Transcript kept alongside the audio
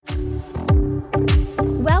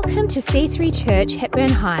to C3 Church,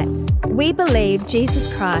 Hepburn Heights. We believe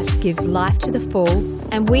Jesus Christ gives life to the full,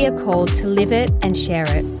 and we are called to live it and share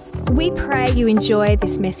it. We pray you enjoy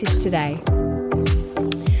this message today.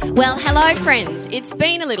 Well, hello friends. It's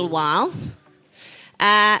been a little while.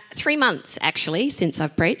 3 months actually since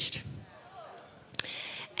I've preached.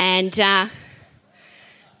 And this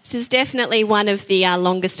is definitely one of the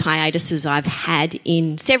longest hiatuses I've had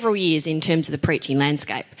in several years in terms of the preaching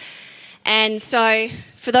landscape. And so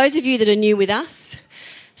for those of you that are new with us,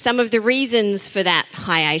 some of the reasons for that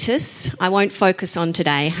hiatus I won't focus on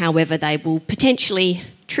today. However, they will potentially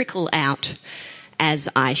trickle out as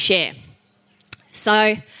I share.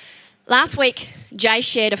 So last week, Jay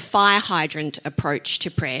shared a fire hydrant approach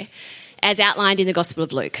to prayer as outlined in the Gospel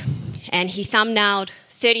of Luke. And he thumbnailed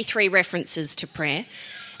 33 references to prayer.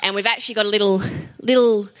 And we've actually got a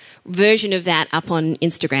little version of that up on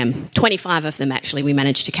Instagram. 25 of them, actually, we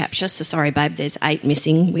managed to capture. So sorry, babe, there's 8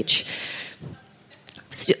 missing, which...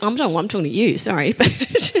 I'm talking to you, sorry.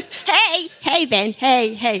 Hey, Ben,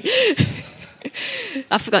 hey.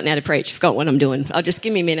 I've forgotten how to preach. Forgot what I'm doing.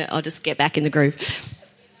 Give me a minute. I'll just get back in the groove.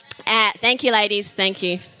 Thank you, ladies. Thank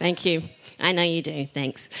you. I know you do.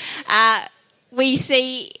 Thanks. We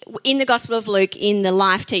see in the Gospel of Luke in the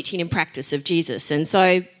life, teaching and practice of Jesus. And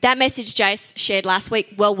so that message Jace shared last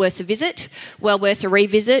week, well worth a visit, well worth a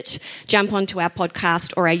revisit. Jump onto our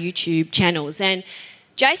podcast or our YouTube channels. And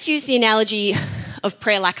Jace used the analogy of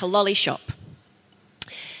prayer like a lolly shop.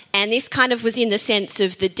 And this kind of was in the sense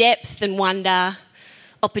of the depth and wonder,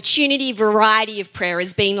 opportunity, variety of prayer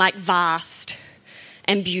as being like vast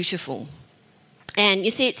and beautiful. And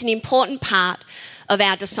you see, it's an important part of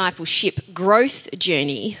our discipleship growth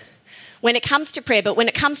journey when it comes to prayer, but when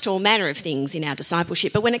it comes to all manner of things in our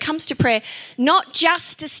discipleship. But when it comes to prayer, not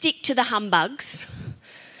just to stick to the humbugs,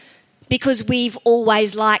 because we've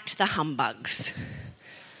always liked the humbugs.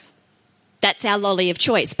 That's our lolly of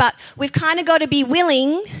choice. But we've kind of got to be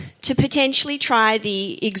willing to potentially try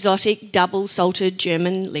the exotic double-salted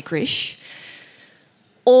German licorice,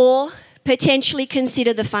 or potentially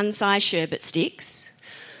consider the fun-size sherbet sticks,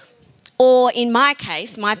 or in my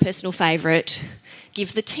case, my personal favourite,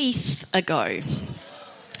 give the teeth a go.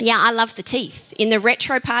 Yeah, I love the teeth. In the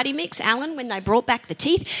retro party mix, Alan, when they brought back the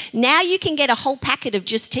teeth, now you can get a whole packet of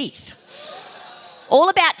just teeth. All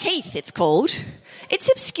About Teeth, it's called. It's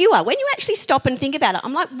obscure. When you actually stop and think about it,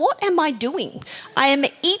 I'm like, what am I doing? I am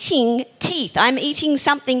eating teeth. I'm eating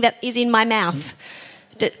something that is in my mouth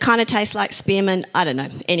that kind of tastes like spearmint. I don't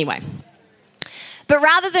know. Anyway. But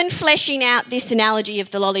rather than fleshing out this analogy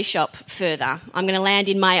of the lolly shop further, I'm going to land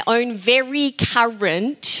in my own very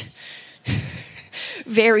current,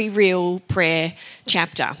 very real prayer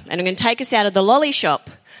chapter. And I'm going to take us out of the lolly shop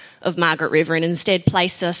of Margaret River and instead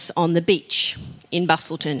place us on the beach in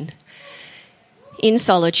Busselton, in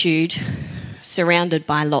solitude, surrounded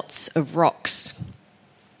by lots of rocks.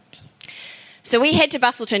 So we head to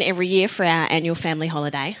Busselton every year for our annual family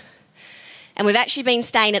holiday. And we've actually been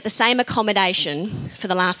staying at the same accommodation for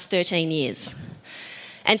the last 13 years.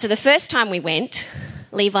 And so the first time we went,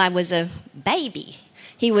 Levi was a baby.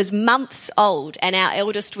 He was months old and our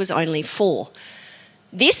eldest was only 4.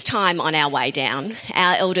 This time on our way down,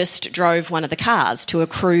 our eldest drove one of the cars to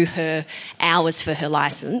accrue her hours for her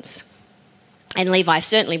licence. And Levi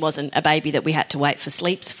certainly wasn't a baby that we had to wait for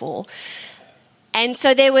sleeps for. And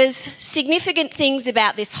so there was significant things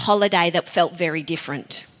about this holiday that felt very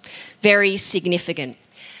different. Very significant.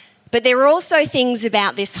 But there were also things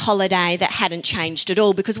about this holiday that hadn't changed at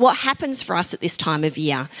all, because what happens for us at this time of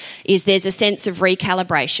year is there's a sense of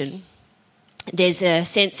recalibration, there's a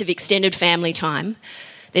sense of extended family time,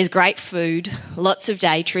 there's great food, lots of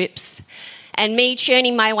day trips, and me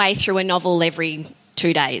churning my way through a novel every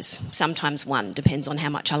 2 days, sometimes 1, depends on how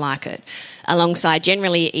much I like it, alongside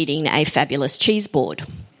generally eating a fabulous cheese board.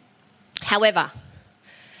 However,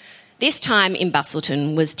 this time in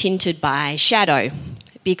Busselton was tinted by shadow,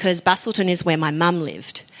 because Busselton is where my mum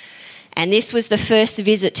lived. And this was the first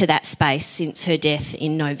visit to that space since her death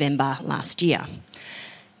in November last year.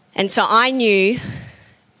 And so I knew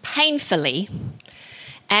painfully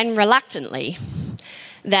and reluctantly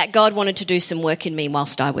that God wanted to do some work in me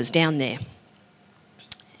whilst I was down there.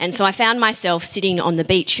 And so I found myself sitting on the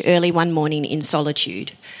beach early one morning in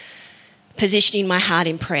solitude, positioning my heart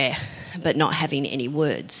in prayer, but not having any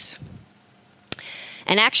words.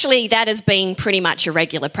 And actually that has been pretty much a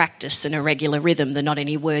regular practice and a regular rhythm, the not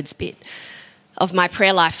any words bit, of my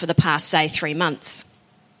prayer life for the past, say, 3 months.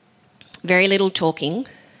 Very little talking,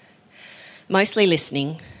 mostly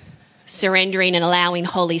listening, surrendering and allowing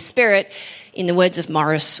Holy Spirit, in the words of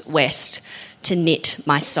Morris West, to knit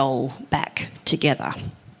my soul back together.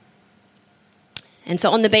 And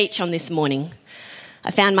so on the beach on this morning,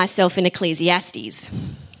 I found myself in Ecclesiastes.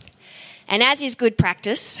 And as is good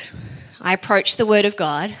practice, I approached the Word of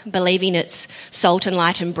God, believing it's salt and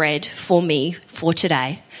light and bread for me for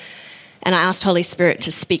today. And I asked Holy Spirit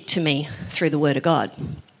to speak to me through the Word of God.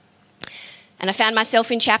 And I found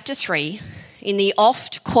myself in chapter 3, in the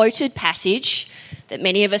oft-quoted passage that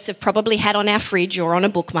many of us have probably had on our fridge or on a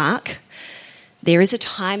bookmark. There is a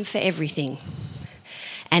time for everything,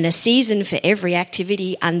 and a season for every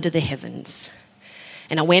activity under the heavens.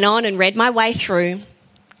 And I went on and read my way through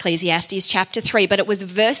Ecclesiastes chapter 3, but it was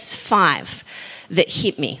verse 5 that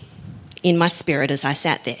hit me in my spirit as I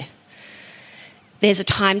sat there. There's a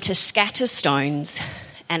time to scatter stones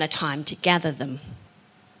and a time to gather them.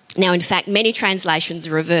 Now, in fact, many translations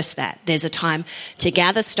reverse that. There's a time to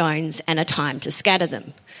gather stones and a time to scatter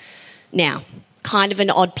them. Now, kind of an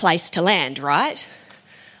odd place to land, right?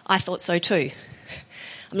 I thought so too.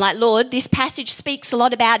 I'm like, Lord, this passage speaks a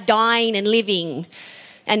lot about dying and living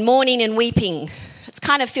and mourning and weeping. It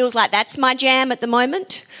kind of feels like that's my jam at the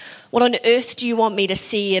moment. What on earth do you want me to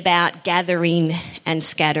see about gathering and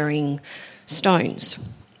scattering stones?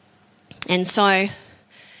 And so,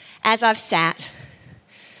 as I've sat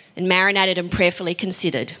and marinated and prayerfully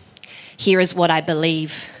considered, here is what I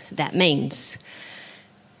believe that means.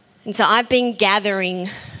 And so I've been gathering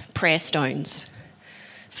prayer stones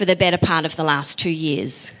for the better part of the last 2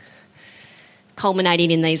 years,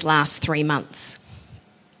 culminating in these last 3 months.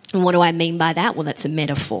 And what do I mean by that? Well, that's a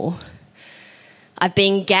metaphor. I've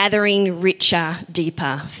been gathering richer,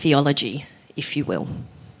 deeper theology, if you will.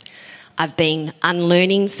 I've been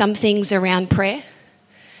unlearning some things around prayer,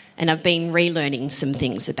 and I've been relearning some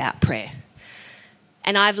things about prayer.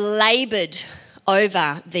 And I've laboured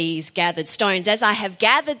over these gathered stones. As I have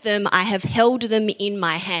gathered them, I have held them in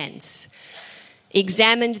my hands,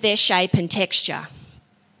 examined their shape and texture.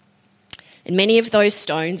 And many of those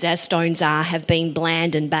stones, as stones are, have been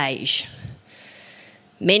bland and beige.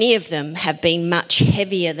 Many of them have been much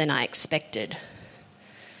heavier than I expected.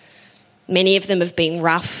 Many of them have been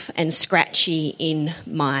rough and scratchy in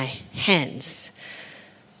my hands.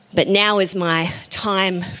 But now is my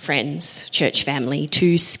time, friends, church family,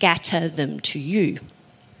 to scatter them to you.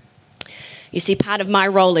 You see, part of my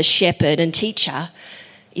role as shepherd and teacher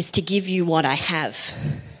is to give you what I have.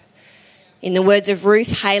 In the words of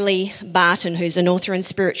Ruth Haley Barton, who's an author and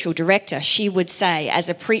spiritual director, she would say, as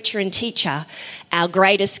a preacher and teacher, our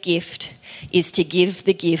greatest gift is to give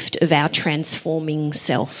the gift of our transforming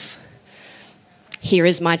self. Here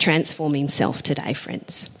is my transforming self today,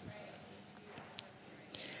 friends.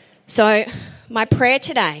 So my prayer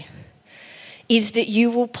today is that you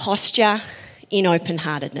will posture in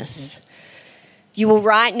open-heartedness. You will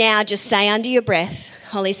right now just say under your breath,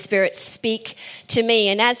 Holy Spirit, speak to me.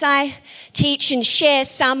 And as I teach and share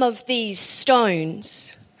some of these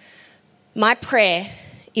stones, my prayer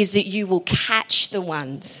is that you will catch the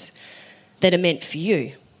ones that are meant for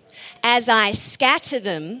you. As I scatter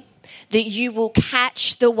them, that you will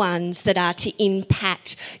catch the ones that are to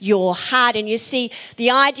impact your heart. And you see,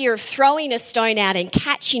 the idea of throwing a stone out and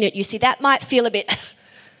catching it, you see, that might feel a bit,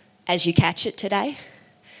 as you catch it today,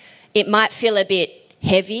 it might feel a bit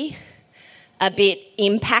heavy, a bit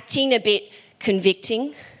impacting, a bit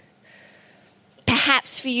convicting.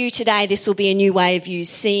 Perhaps for you today, this will be a new way of you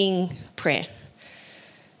seeing prayer.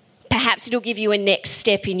 Perhaps it'll give you a next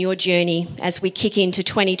step in your journey as we kick into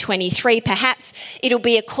 2023. Perhaps it'll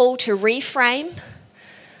be a call to reframe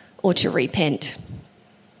or to repent.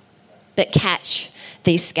 But catch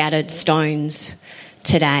these scattered stones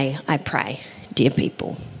today, I pray, dear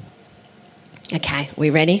people. Okay, we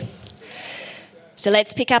ready? So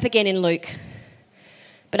let's pick up again in Luke.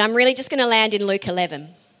 But I'm really just going to land in Luke 11.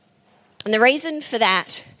 And the reason for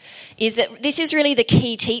that is that this is really the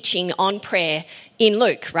key teaching on prayer in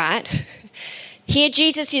Luke, right? Here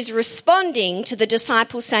Jesus is responding to the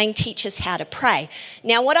disciples saying, teach us how to pray.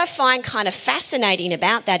 Now, what I find kind of fascinating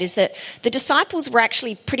about that is that the disciples were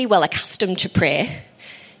actually pretty well accustomed to prayer,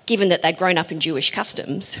 given that they'd grown up in Jewish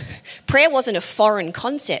customs. Prayer wasn't a foreign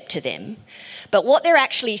concept to them. But what they're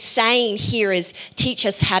actually saying here is, teach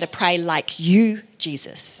us how to pray like you,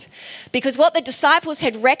 Jesus. Because what the disciples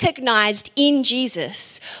had recognized in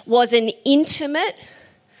Jesus was an intimate,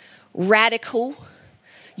 radical,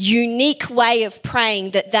 unique way of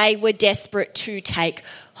praying that they were desperate to take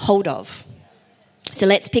hold of. So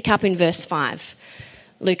let's pick up in verse 5,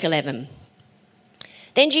 Luke 11.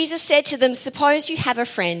 Then Jesus said to them, suppose you have a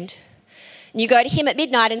friend, and you go to him at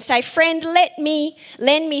midnight and say, friend, lend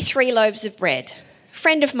me 3 loaves of bread. A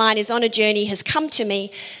friend of mine is on a journey, has come to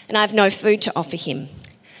me, and I have no food to offer him.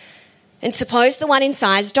 And suppose the one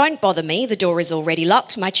inside says, "Don't bother me, the door is already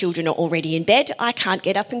locked, my children are already in bed, I can't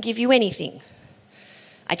get up and give you anything."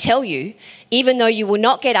 I tell you, even though you will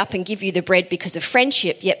not get up and give you the bread because of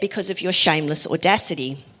friendship, yet because of your shameless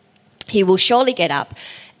audacity, he will surely get up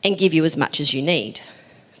and give you as much as you need.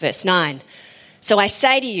 Verse 9, "So I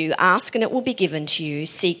say to you, ask and it will be given to you,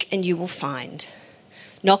 seek and you will find.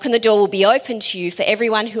 Knock and the door will be opened to you, for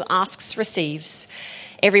everyone who asks receives,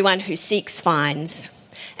 everyone who seeks finds,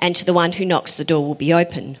 and to the one who knocks the door will be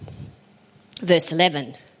open." Verse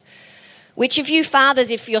 11, "Which of you fathers,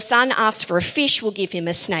 if your son asks for a fish, will give him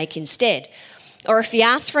a snake instead? Or if he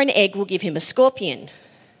asks for an egg, will give him a scorpion?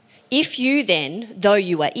 If you then, though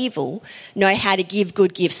you are evil, know how to give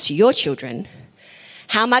good gifts to your children,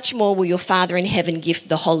 how much more will your Father in heaven give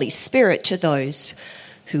the Holy Spirit to those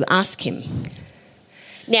who ask him?"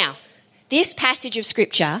 Now, this passage of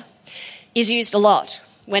Scripture is used a lot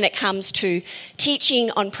when it comes to teaching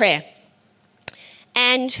on prayer.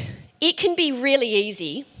 And it can be really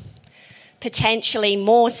easy, potentially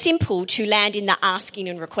more simple, to land in the asking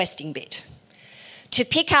and requesting bit, to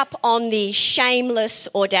pick up on the shameless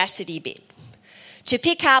audacity bit, to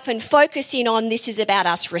pick up and focus in on this is about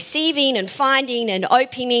us receiving and finding and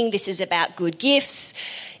opening, this is about good gifts.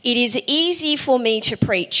 It is easy for me to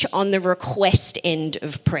preach on the request end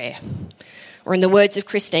of prayer, or in the words of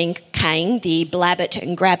Christine Kane, the blab it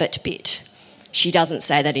and grab it bit. She doesn't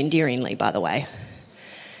say that endearingly, by the way.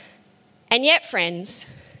 And yet, friends,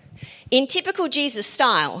 in typical Jesus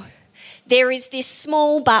style, there is this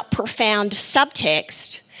small but profound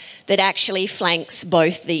subtext that actually flanks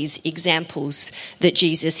both these examples that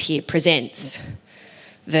Jesus here presents.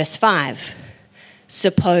 Verse 5,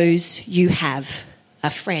 "Suppose you have a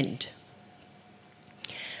friend."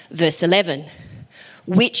 Verse 11,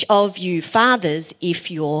 "Which of you fathers, if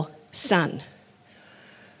your son?"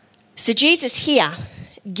 So Jesus here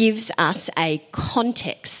gives us a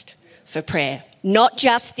context for prayer, not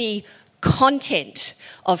just the content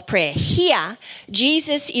of prayer. Here,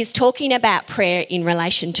 Jesus is talking about prayer in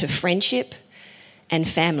relation to friendship and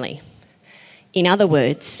family. In other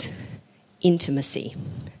words, intimacy.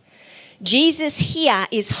 Jesus here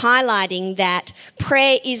is highlighting that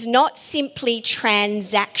prayer is not simply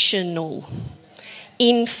transactional,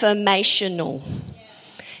 informational.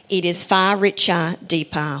 It is far richer,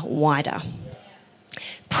 deeper, wider.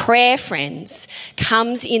 Prayer, friends,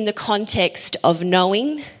 comes in the context of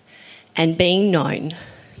knowing and being known,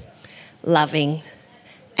 loving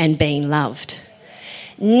and being loved.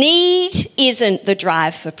 Need isn't the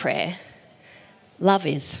drive for prayer. Love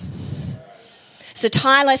is. So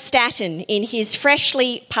Tyler Staton, in his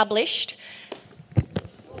freshly published...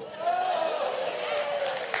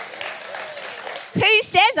 Who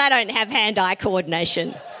says I don't have hand-eye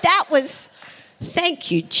coordination? That was...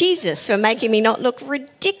 Thank you, Jesus, for making me not look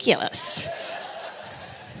ridiculous.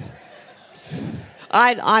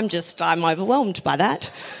 I'm overwhelmed by that.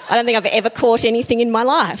 I don't think I've ever caught anything in my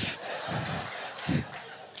life.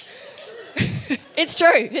 It's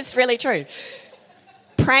true. It's really true.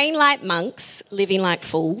 Praying like monks, living like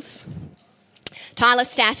fools. Tyler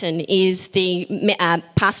Staton is the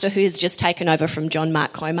pastor who has just taken over from John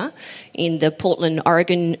Mark Comer in the Portland,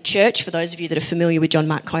 Oregon church, for those of you that are familiar with John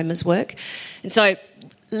Mark Comer's work. And so,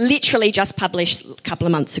 literally just published a couple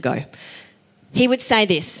of months ago. He would say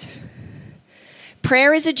this: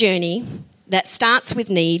 prayer is a journey that starts with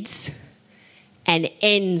needs and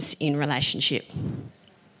ends in relationship.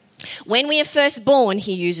 When we are first born,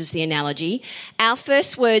 he uses the analogy, our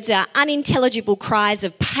first words are unintelligible cries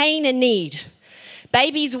of pain and need.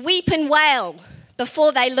 Babies weep and wail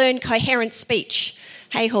before they learn coherent speech.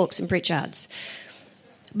 Hey, Hawks and Pritchards.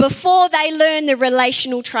 Before they learn the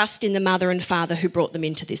relational trust in the mother and father who brought them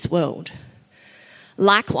into this world.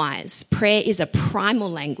 Likewise, prayer is a primal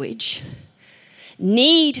language.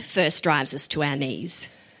 Need first drives us to our knees,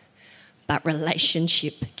 but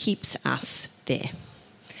relationship keeps us there.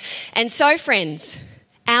 And so, friends,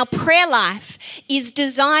 our prayer life is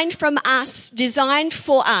designed for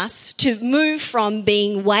us to move from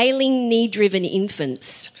being wailing, need-driven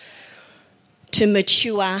infants to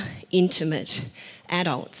mature, intimate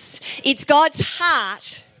adults. It's God's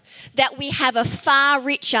heart that we have a far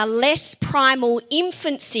richer, less primal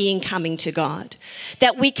infancy in coming to God,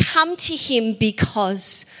 that we come to him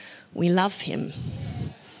because we love him.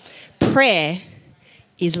 Prayer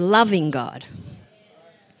is loving God.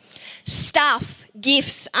 Stuff,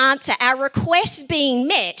 gifts, answer, our requests being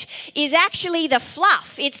met is actually the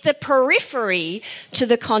fluff. It's the periphery to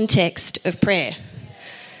the context of prayer.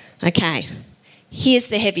 Okay, here's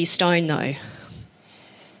the heavy stone though.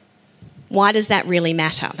 Why does that really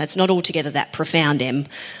matter? That's not altogether that profound, Em.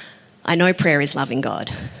 I know prayer is loving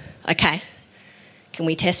God, Okay, can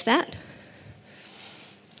we test that?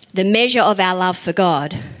 The measure of our love for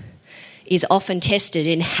God is often tested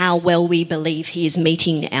in how well we believe he is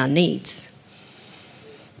meeting our needs.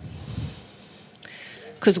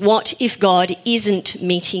 Because what if God isn't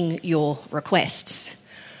meeting your requests?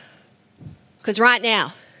 Because right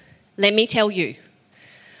now, let me tell you,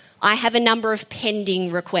 I have a number of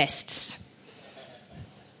pending requests.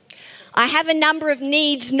 I have a number of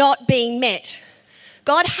needs not being met.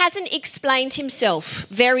 God hasn't explained himself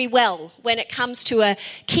very well when it comes to a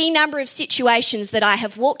key number of situations that I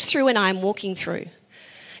have walked through and I am walking through.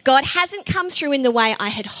 God hasn't come through in the way I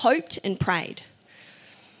had hoped and prayed.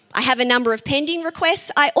 I have a number of pending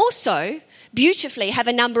requests. I also, beautifully, have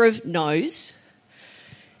a number of no's,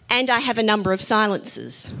 and I have a number of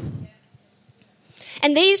silences.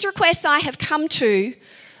 And these requests I have come to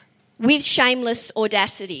with shameless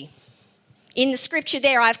audacity. In the scripture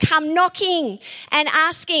there, I've come knocking and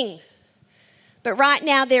asking, but right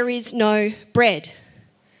now there is no bread.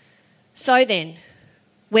 So then,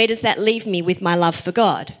 where does that leave me with my love for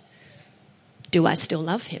God? Do I still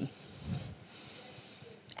love him?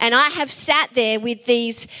 And I have sat there with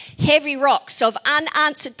these heavy rocks of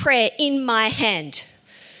unanswered prayer in my hand.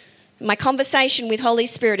 My conversation with Holy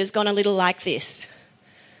Spirit has gone a little like this.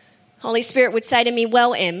 Holy Spirit would say to me,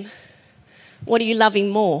 well, Em, what are you loving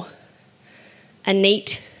more? A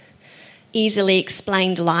neat, easily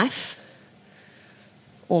explained life,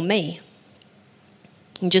 or me?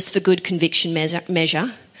 And just for good conviction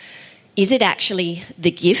measure, is it actually the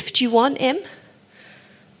gift you want, Em,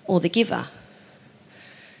 or the giver?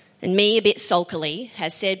 And me, a bit sulkily,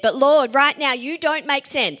 has said, but Lord, right now you don't make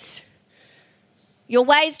sense. Your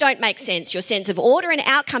ways don't make sense. Your sense of order and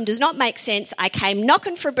outcome does not make sense. I came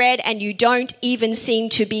knocking for bread and you don't even seem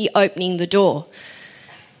to be opening the door.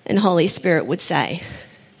 And Holy Spirit would say,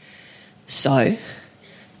 so,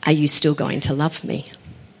 are you still going to love me?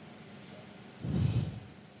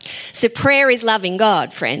 So prayer is loving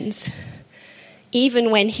God, friends, even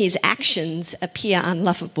when his actions appear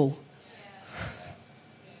unlovable.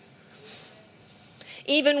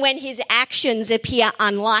 Even when his actions appear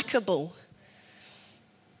unlikable.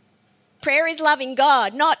 Prayer is loving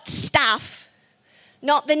God, not stuff,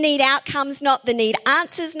 not the neat outcomes, not the neat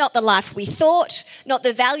answers, not the life we thought, not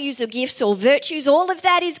the values or gifts or virtues. All of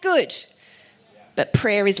that is good. But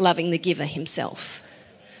prayer is loving the giver himself.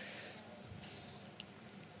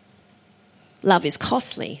 Love is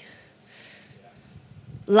costly.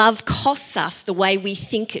 Love costs us the way we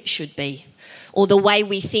think it should be, or the way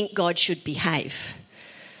we think God should behave.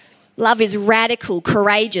 Love is radical,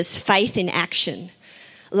 courageous faith in action.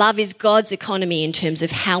 Love is God's economy in terms of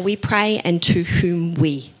how we pray and to whom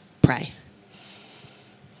we pray.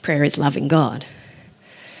 Prayer is loving God.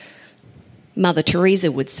 Mother Teresa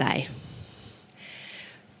would say,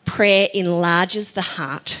 prayer enlarges the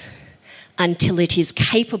heart until it is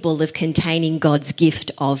capable of containing God's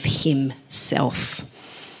gift of himself.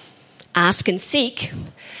 Ask and seek,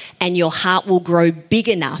 and your heart will grow big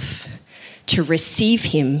enough to receive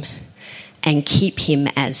him and keep him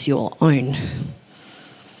as your own.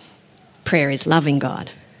 Prayer is loving God.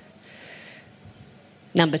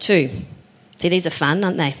 Number 2. See, these are fun,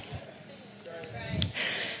 aren't they?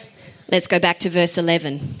 Let's go back to verse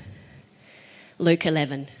 11. Luke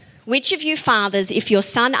 11. Which of you fathers, if your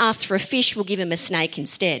son asks for a fish, will give him a snake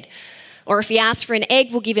instead? Or if he asks for an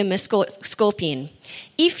egg, will give him a scorpion?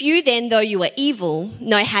 If you then, though you are evil,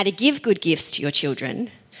 know how to give good gifts to your children,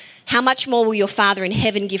 how much more will your Father in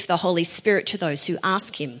heaven give the Holy Spirit to those who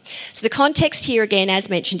ask him? So the context here again, as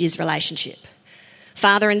mentioned, is relationship.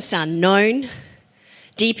 Father and son, known,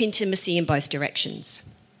 deep intimacy in both directions.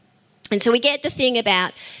 And so we get the thing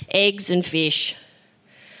about eggs and fish.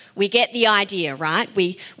 We get the idea, right?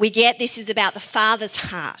 We get this is about the Father's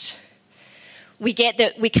heart. We get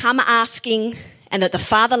that we come asking and that the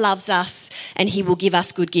Father loves us and he will give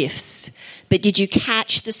us good gifts. But did you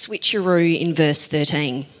catch the switcheroo in verse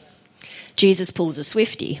 13? Jesus pulls a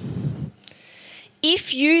Swiftie.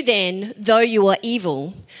 If you then, though you are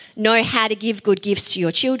evil, know how to give good gifts to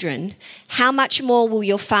your children, how much more will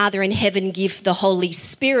your Father in heaven give the Holy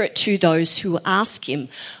Spirit to those who ask him?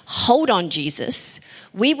 Hold on, Jesus.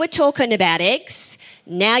 We were talking about eggs.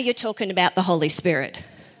 Now you're talking about the Holy Spirit.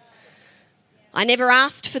 I never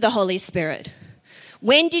asked for the Holy Spirit.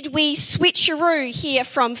 When did we switcheroo here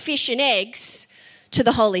from fish and eggs to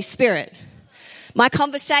the Holy Spirit? My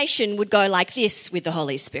conversation would go like this with the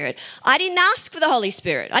Holy Spirit. I didn't ask for the Holy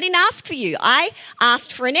Spirit. I didn't ask for you. I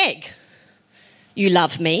asked for an egg. You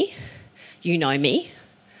love me. You know me.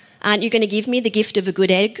 Aren't you going to give me the gift of a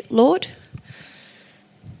good egg, Lord?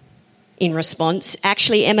 In response,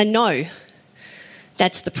 actually, Emma, no.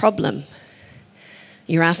 That's the problem.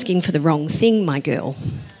 You're asking for the wrong thing, my girl.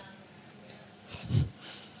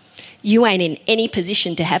 You ain't in any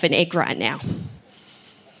position to have an egg right now.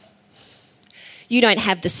 You don't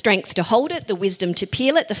have the strength to hold it, the wisdom to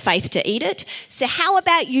peel it, the faith to eat it. So how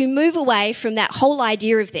about you move away from that whole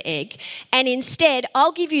idea of the egg, and instead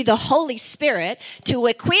I'll give you the Holy Spirit to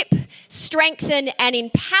equip, strengthen and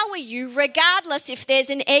empower you regardless if there's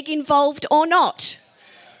an egg involved or not.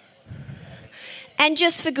 And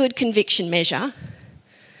just for good conviction measure,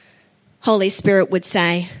 Holy Spirit would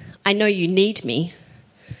say, I know you need me.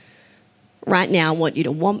 Right now I want you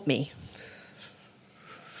to want me.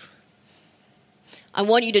 I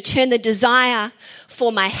want you to turn the desire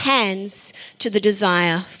for my hands to the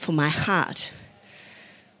desire for my heart.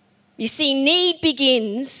 You see, need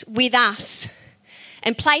begins with us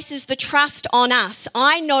and places the trust on us.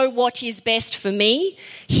 I know what is best for me.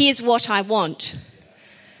 Here's what I want.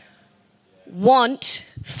 Want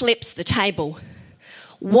flips the table.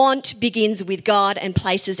 Want begins with God and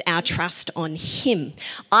places our trust on Him.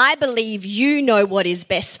 I believe you know what is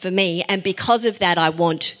best for me, and because of that, I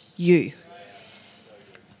want you.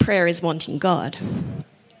 Prayer is wanting God.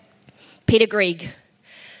 Peter Greig,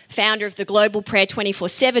 founder of the Global Prayer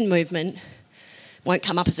 24/7 movement, won't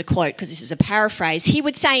come up as a quote because this is a paraphrase. He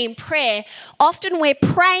would say in prayer, often we're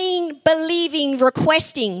praying, believing,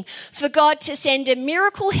 requesting for God to send a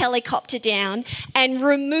miracle helicopter down and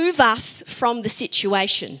remove us from the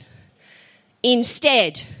situation.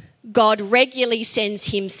 Instead, God regularly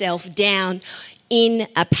sends Himself down in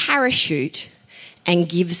a parachute and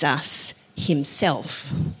gives us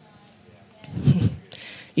Himself.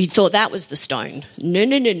 You'd thought that was the stone. No.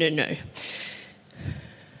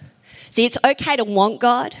 See, it's okay to want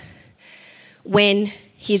God when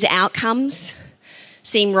His outcomes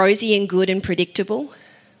seem rosy and good and predictable.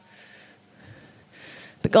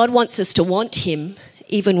 But God wants us to want Him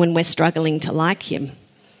even when we're struggling to like Him.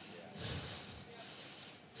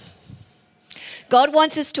 God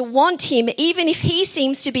wants us to want Him even if He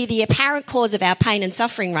seems to be the apparent cause of our pain and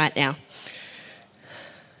suffering right now.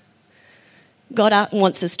 God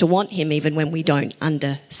wants us to want Him even when we don't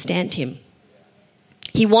understand Him.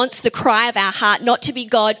 He wants the cry of our heart not to be,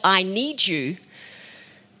 God, I need you,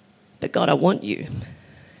 but God, I want you.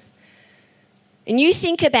 And you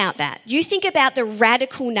think about that. You think about the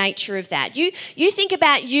radical nature of that. You think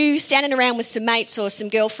about you standing around with some mates or some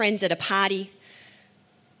girlfriends at a party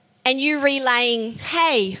and you relaying,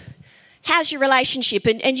 hey, how's your relationship?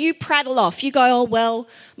 And you prattle off. You go, oh, well,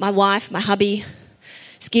 my wife, my hubby,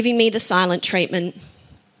 is giving me the silent treatment,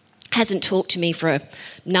 hasn't talked to me for a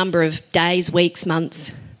number of days, weeks, months,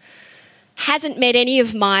 hasn't met any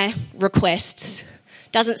of my requests,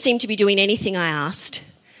 doesn't seem to be doing anything I asked,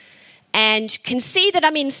 and can see that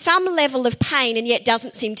I'm in some level of pain and yet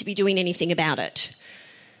doesn't seem to be doing anything about it.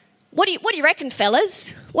 What do you reckon,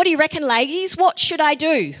 fellas? What do you reckon, ladies? What should I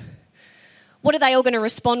do? What are they all going to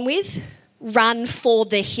respond with? Run for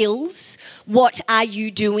the hills. What are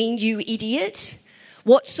you doing, you idiot?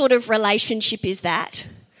 What sort of relationship is that?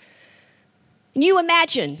 And you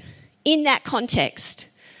imagine, in that context,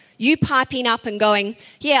 you piping up and going,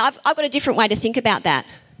 yeah, I've got a different way to think about that.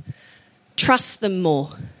 Trust them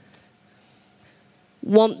more.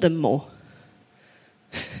 Want them more.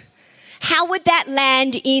 How would that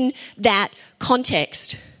land in that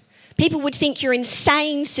context? People would think you're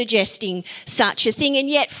insane suggesting such a thing. And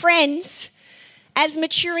yet, friends, as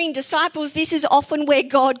maturing disciples, this is often where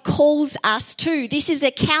God calls us to. This is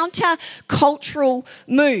a counter-cultural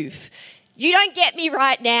move. You don't get me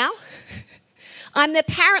right now. I'm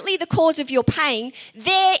apparently the cause of your pain.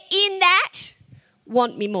 There in that,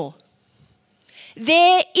 want me more.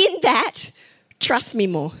 There in that, trust me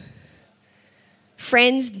more.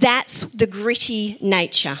 Friends, that's the gritty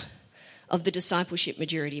nature of the discipleship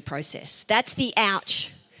maturity process. That's the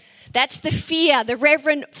ouch. That's the fear, the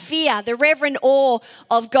reverent awe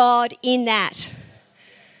of God in that.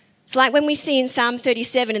 It's like when we see in Psalm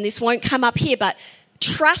 37, and this won't come up here, but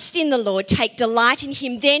trust in the Lord, take delight in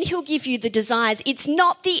Him, then He'll give you the desires. It's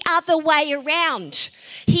not the other way around.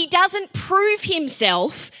 He doesn't prove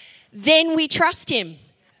Himself, then we trust Him.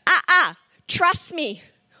 Trust me,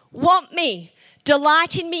 want me,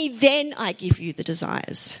 delight in me, then I give you the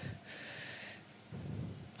desires.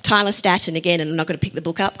 Tyler Staton again, and I'm not going to pick the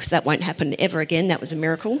book up because that won't happen ever again. That was a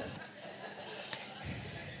miracle.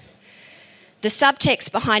 The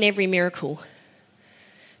subtext behind every miracle,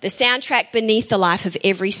 the soundtrack beneath the life of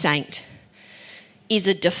every saint, is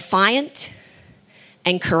a defiant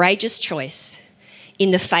and courageous choice in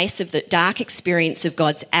the face of the dark experience of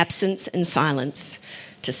God's absence and silence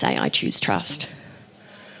to say, I choose trust.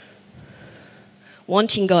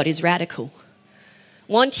 Wanting God is radical.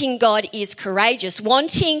 Wanting God is courageous.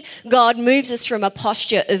 Wanting God moves us from a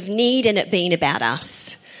posture of need and it being about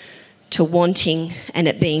us to wanting and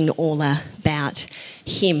it being all about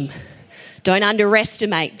Him. Don't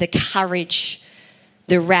underestimate the courage,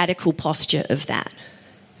 the radical posture of that.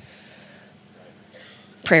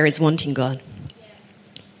 Prayer is wanting God.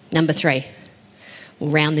 Number 3. We'll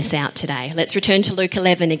round this out today. Let's return to Luke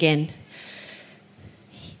 11 again.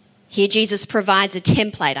 Here Jesus provides a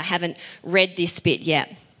template. I haven't read this bit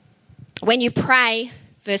yet. When you pray,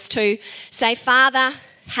 verse 2, say, Father,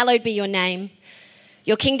 hallowed be your name.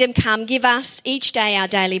 Your kingdom come. Give us each day our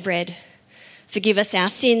daily bread. Forgive us our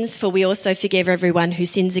sins, for we also forgive everyone who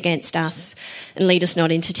sins against us. And lead us not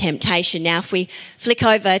into temptation. Now, if we flick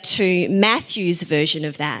over to Matthew's version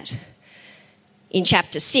of that, in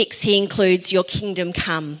chapter 6, he includes your kingdom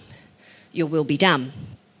come, your will be done.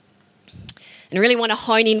 And I really want to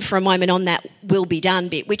hone in for a moment on that will be done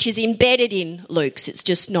bit, which is embedded in Luke's. It's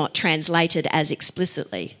just not translated as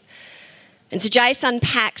explicitly. And so Jace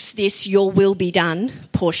unpacks this your will be done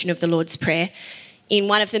portion of the Lord's Prayer in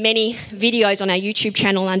one of the many videos on our YouTube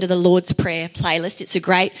channel under the Lord's Prayer playlist. It's a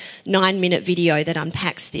great 9-minute video that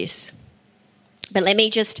unpacks this. But let me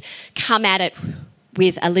just come at it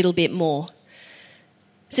with a little bit more.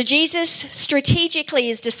 So Jesus strategically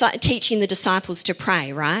is teaching the disciples to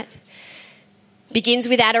pray, right? Begins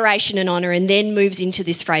with adoration and honour and then moves into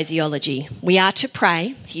this phraseology. We are to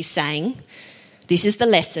pray, he's saying. This is the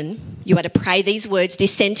lesson. You are to pray these words,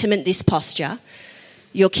 this sentiment, this posture.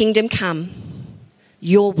 Your kingdom come,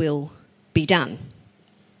 your will be done.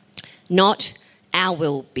 Not our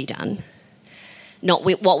will be done. Not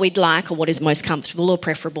what we'd like or what is most comfortable or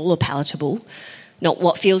preferable or palatable. Not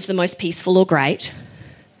what feels the most peaceful or great.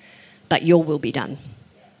 But your will be done.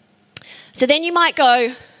 So then you might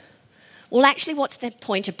go, well, actually, what's the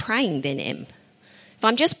point of praying then, Em? If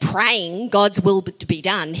I'm just praying God's will to be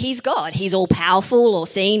done, he's God. He's all-powerful or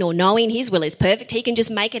seen or knowing. His will is perfect. He can just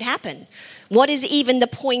make it happen. What is even the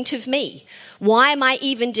point of me? Why am I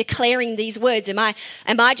even declaring these words? Am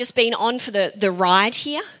I just being on for the ride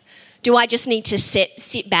here? Do I just need to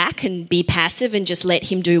sit back and be passive and just let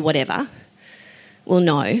him do whatever? Well,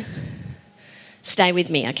 no. Stay with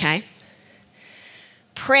me, okay?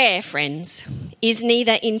 Prayer, friends, is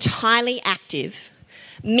neither entirely active,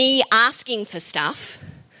 me asking for stuff,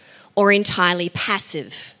 or entirely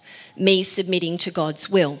passive, me submitting to God's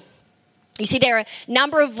will. You see, there are a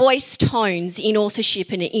number of voice tones in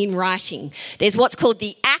authorship and in writing. There's what's called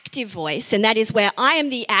the active voice, and that is where I am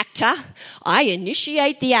the actor, I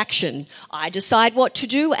initiate the action, I decide what to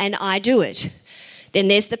do and I do it. Then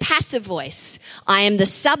there's the passive voice. I am the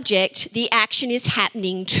subject, the action is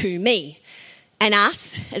happening to me. And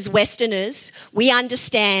us, as Westerners, we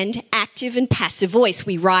understand active and passive voice.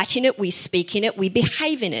 We write in it, we speak in it, we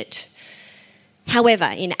behave in it. However,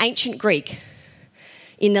 in ancient Greek,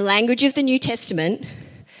 in the language of the New Testament,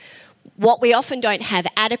 what we often don't have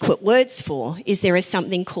adequate words for is there is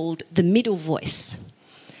something called the middle voice,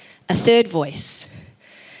 a third voice.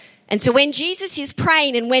 And so when Jesus is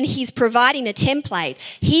praying and when he's providing a template,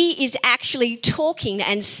 he is actually talking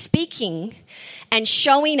and speaking and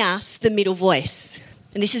showing us the middle voice.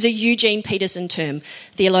 And this is a Eugene Peterson term,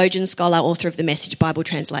 theologian, scholar, author of the Message Bible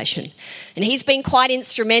translation. And he's been quite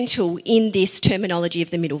instrumental in this terminology of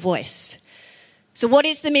the middle voice. So what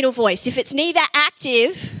is the middle voice? If it's neither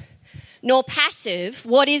active nor passive,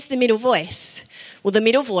 what is the middle voice? Well, the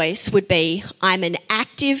middle voice would be, I'm an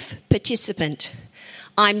active participant.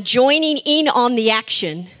 I'm joining in on the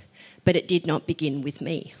action, but it did not begin with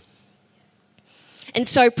me. And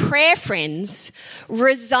so prayer, friends,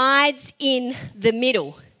 resides in the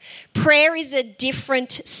middle. Prayer is a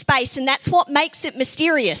different space, and that's what makes it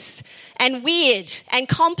mysterious and weird and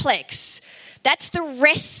complex. That's the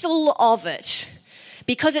wrestle of it.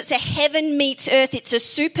 Because it's a heaven meets earth, it's a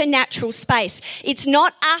supernatural space. It's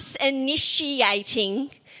not us initiating,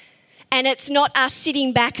 and it's not us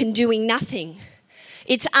sitting back and doing nothing.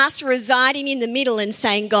 It's us residing in the middle and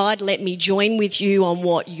saying, God, let me join with you on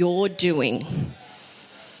what you're doing.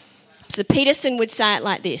 So Peterson would say it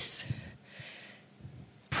like this.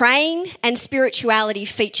 Praying and spirituality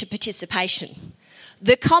feature participation.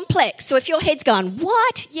 The complex, so if your head's going,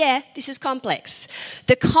 what? Yeah, this is complex.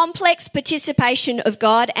 The complex participation of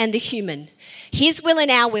God and the human. His will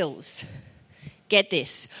and our wills. Get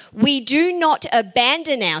this. We do not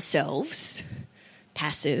abandon ourselves,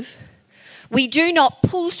 passive. We do not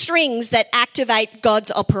pull strings that activate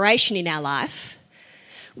God's operation in our life.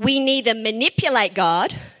 We neither manipulate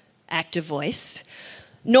God, active voice,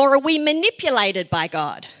 nor are we manipulated by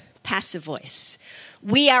God, passive voice.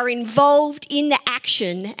 We are involved in the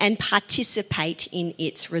action and participate in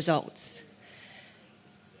its results.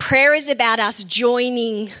 Prayer is about us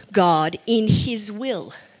joining God in his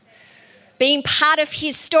will, being part of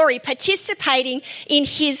his story, participating in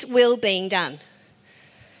his will being done.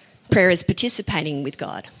 Prayer is participating with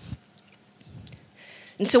God.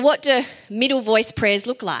 And so what do middle voice prayers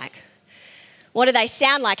look like? What do they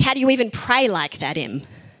sound like? How do you even pray like that, Em?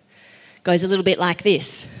 Goes a little bit like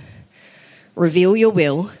this. Reveal your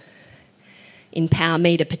will, empower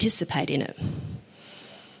me to participate in it.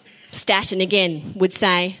 Staton again would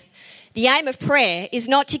say, the aim of prayer is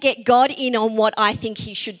not to get God in on what I think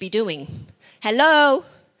he should be doing. Hello?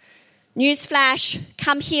 Newsflash,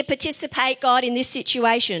 come here, participate, God, in this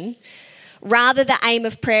situation. Rather, the aim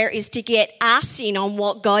of prayer is to get us in on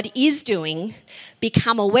what God is doing,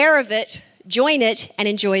 become aware of it, join it, and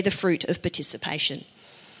enjoy the fruit of participation.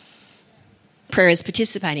 Prayer is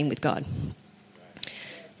participating with God.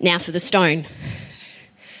 Now for the stone.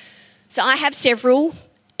 So I have several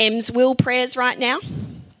M's will prayers right now,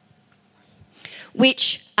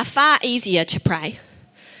 which are far easier to pray,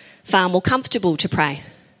 far more comfortable to pray.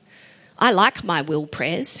 I like my will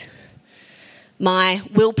prayers. My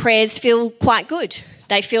will prayers feel quite good.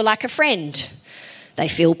 They feel like a friend. They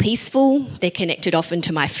feel peaceful. They're connected often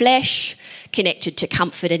to my flesh, connected to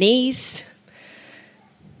comfort and ease.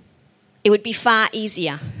 It would be far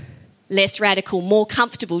easier, less radical, more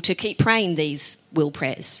comfortable to keep praying these will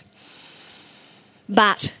prayers.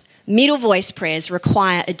 But middle voice prayers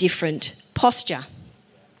require a different posture.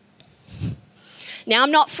 Now,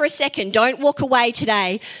 I'm not for a second, don't walk away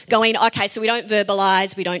today going, okay, so we don't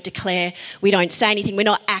verbalise, we don't declare, we don't say anything, we're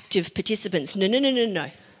not active participants.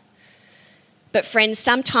 No. But friends,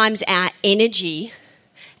 sometimes our energy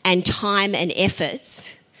and time and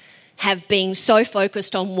efforts have been so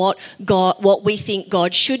focused on what we think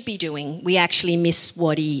God should be doing, we actually miss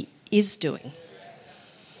what he is doing.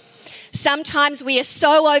 Sometimes we are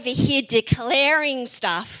so over here declaring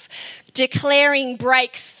stuff, declaring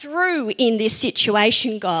breakthrough in this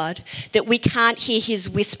situation, God, that we can't hear his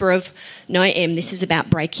whisper of, no, Em, this is about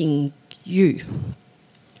breaking you.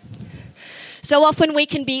 So often we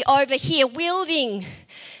can be over here wielding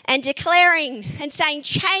and declaring and saying,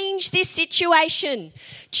 change this situation,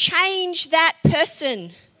 change that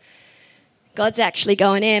person. God's actually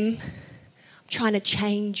going, Em, I'm trying to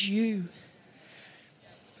change you.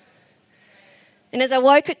 And as I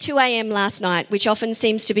woke at 2 a.m. last night, which often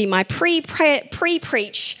seems to be my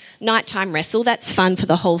pre-preach nighttime wrestle, that's fun for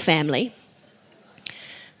the whole family,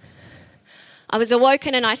 I was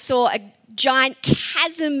awoken and I saw a giant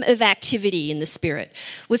chasm of activity in the spirit.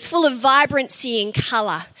 It was full of vibrancy and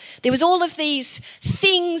colour. There was all of these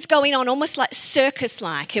things going on, almost like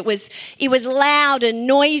circus-like. It was loud and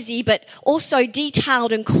noisy, but also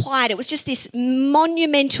detailed and quiet. It was just this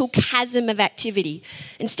monumental chasm of activity.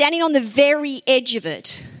 And standing on the very edge of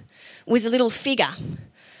it was a little figure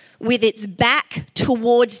with its back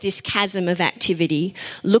towards this chasm of activity,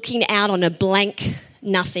 looking out on a blank,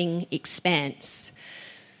 nothing expanse.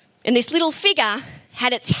 And this little figure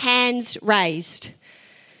had its hands raised,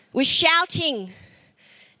 was shouting,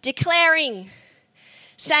 declaring,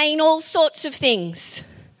 saying all sorts of things.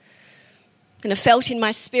 And I felt in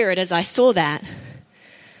my spirit as I saw that,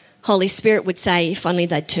 Holy Spirit would say, if only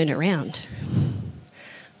they'd turn around.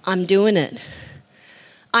 I'm doing it.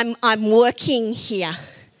 I'm working here.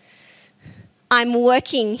 I'm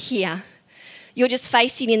working here. You're just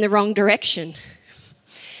facing in the wrong direction.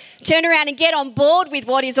 Turn around and get on board with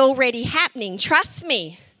what is already happening. Trust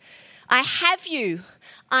me. I have you.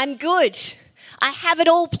 I'm good. I have it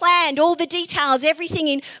all planned, all the details, everything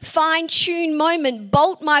in fine-tuned moment.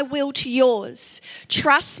 Bolt my will to yours.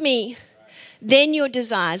 Trust me. Then your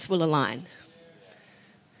desires will align.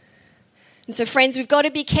 And so, friends, we've got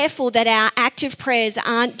to be careful that our active prayers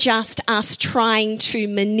aren't just us trying to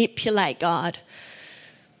manipulate God,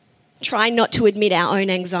 trying not to admit our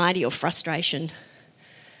own anxiety or frustration,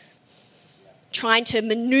 trying to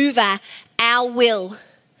maneuver our will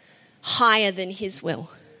higher than his will.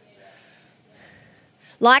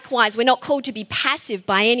 Likewise, we're not called to be passive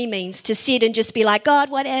by any means, to sit and just be like, God,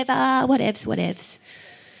 whatevs.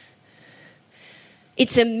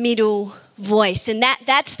 It's a middle voice, and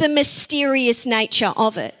that's the mysterious nature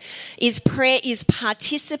of it, is prayer is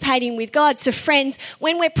participating with God. So friends,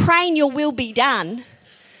 when we're praying your will be done,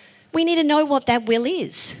 we need to know what that will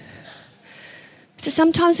is. So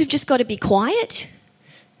sometimes we've just got to be quiet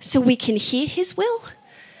so we can hear his will.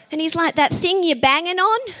 And he's like, that thing you're banging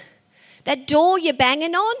on, that door you're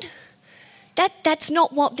banging on, that's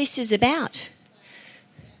not what this is about.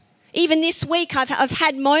 Even this week I've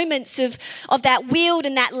had moments of that wield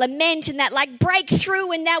and that lament and that like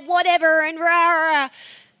breakthrough and that whatever and rah.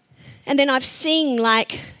 And then I've seen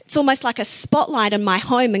like It's almost like a spotlight on my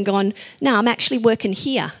home and gone, no, I'm actually working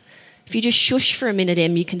here. If you just shush for a minute,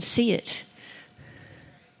 Em, you can see it.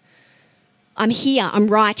 I'm here. I'm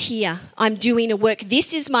right here. I'm doing a work.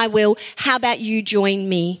 This is my will. How about you join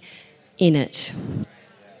me in it?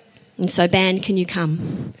 And so, band, can you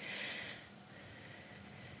come?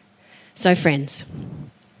 So, friends,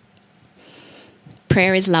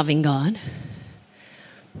 prayer is loving God.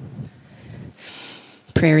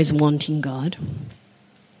 Prayer is wanting God.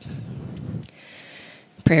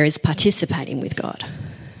 Prayer is participating with God.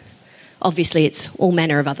 Obviously, it's all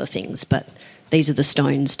manner of other things, but these are the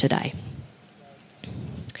stones today.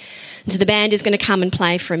 And so the band is going to come and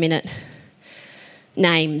play for a minute.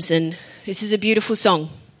 Names, and this is a beautiful song.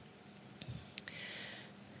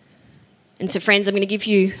 And so, friends, I'm going to give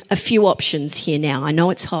you a few options here now. I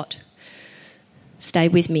know it's hot. Stay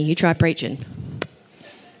with me. You try preaching.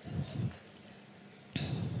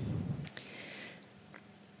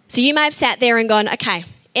 So you may have sat there and gone, okay,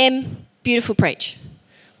 Em, beautiful preach.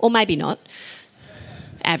 Or maybe not.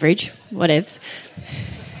 Average, whatevs.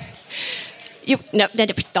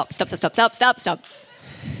 Stop.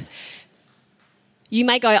 You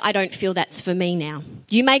may go, I don't feel that's for me now.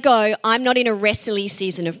 You may go, I'm not in a wrestly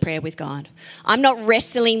season of prayer with God. I'm not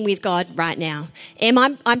wrestling with God right now.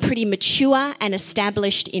 I'm pretty mature and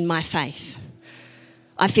established in my faith.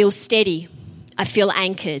 I feel steady. I feel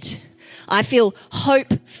anchored. I feel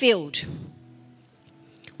hope-filled.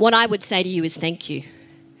 What I would say to you is thank you.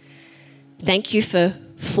 Thank you for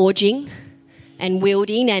forging and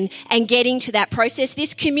wielding and getting to that process.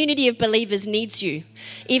 This community of believers needs you.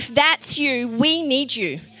 If that's you, we need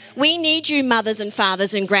you. We need you, mothers and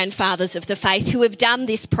fathers and grandfathers of the faith who have done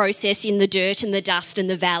this process in the dirt and the dust and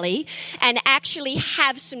the valley and actually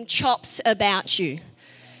have some chops about you.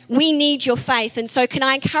 We need your faith. And so can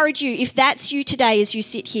I encourage you, if that's you today as you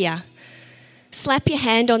sit here, slap your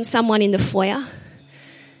hand on someone in the foyer.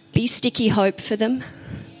 Be sticky hope for them.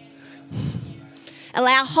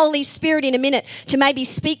 Allow Holy Spirit in a minute to maybe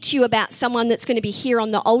speak to you about someone that's going to be here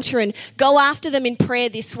on the altar and go after them in prayer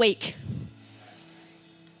this week.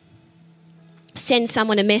 Send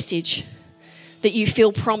someone a message that you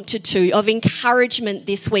feel prompted to of encouragement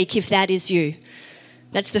this week if that is you.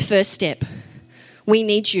 That's the first step. We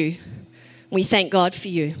need you. We thank God for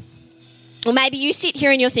you. Or maybe you sit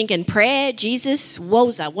here and you're thinking, prayer, Jesus,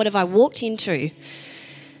 wowza, what have I walked into?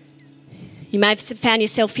 You may have found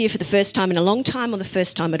yourself here for the first time in a long time or the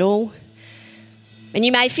first time at all. And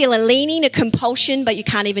you may feel a leaning, a compulsion, but you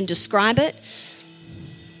can't even describe it.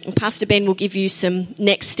 And Pastor Ben will give you some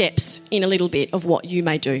next steps in a little bit of what you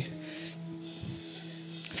may do.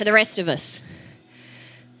 For the rest of us,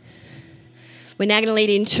 we're now going to lead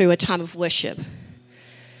into a time of worship.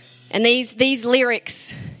 And these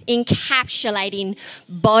lyrics encapsulating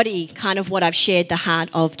body kind of what I've shared the heart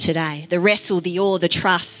of today. The wrestle, the awe, the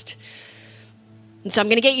trust. And so I'm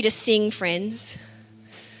going to get you to sing, friends.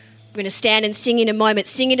 I'm going to stand and sing in a moment.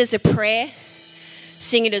 Sing it as a prayer.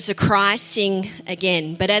 Sing it as a cry. Sing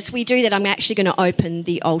again. But as we do that, I'm actually going to open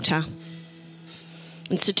the altar.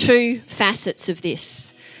 And so two facets of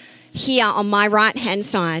this. Here on my right-hand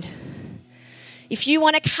side, if you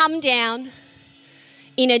want to come down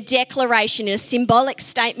in a declaration, in a symbolic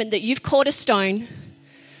statement that you've caught a stone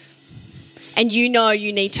and you know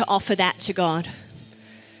you need to offer that to God.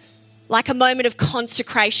 Like a moment of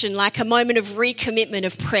consecration, like a moment of recommitment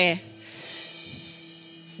of prayer.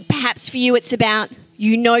 Perhaps for you it's about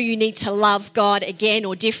you know you need to love God again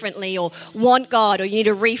or differently or want God or you need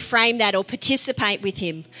to reframe that or participate with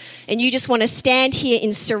Him. And you just want to stand here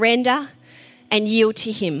in surrender and yield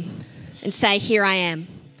to Him and say, here I am.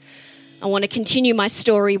 I want to continue my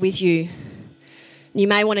story with you. You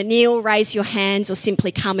may want to kneel, raise your hands or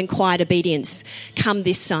simply come in quiet obedience. Come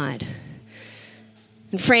this side.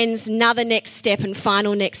 And friends, another next step and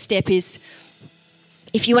final next step is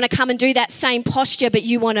if you want to come and do that same posture, but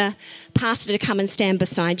you want a pastor to come and stand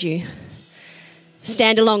beside you,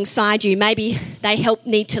 stand alongside you. Maybe they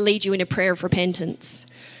need to lead you in a prayer of repentance.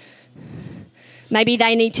 Maybe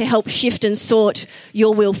they need to help shift and sort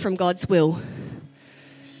your will from God's will.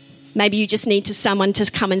 Maybe you just need someone to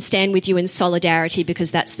come and stand with you in solidarity because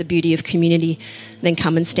that's the beauty of community. Then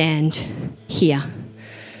come and stand here.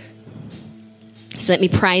 So let me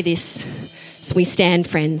pray this as we stand,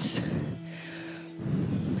 friends.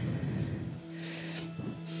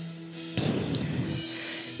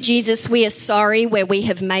 Jesus, we are sorry where we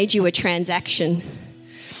have made you a transaction.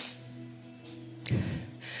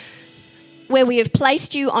 Where we have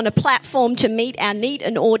placed you on a platform to meet our neat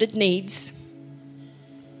and ordered needs.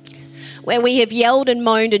 Where we have yelled and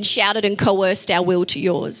moaned and shouted and coerced our will to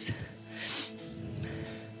yours.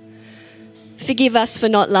 Forgive us for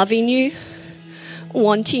not loving you,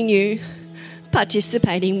 wanting you,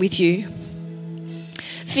 participating with you.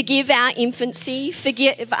 Forgive our infancy.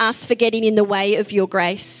 Forgive us for getting in the way of your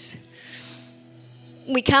grace.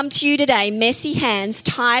 We come to you today, messy hands,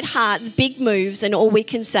 tired hearts, big moves, and all we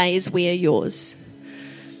can say is we are yours.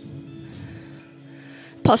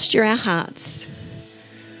 Posture our hearts,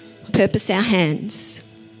 purpose our hands,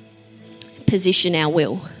 position our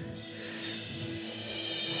will.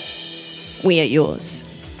 We are yours.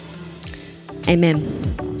 Amen.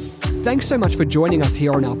 Thanks so much for joining us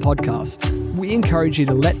here on our podcast. We encourage you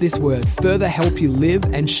to let this word further help you live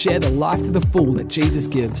and share the life to the full that Jesus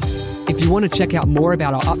gives. If you want to check out more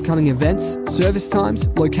about our upcoming events, service times,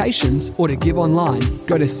 locations, or to give online,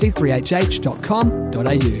 go to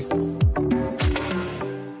c3hh.com.au.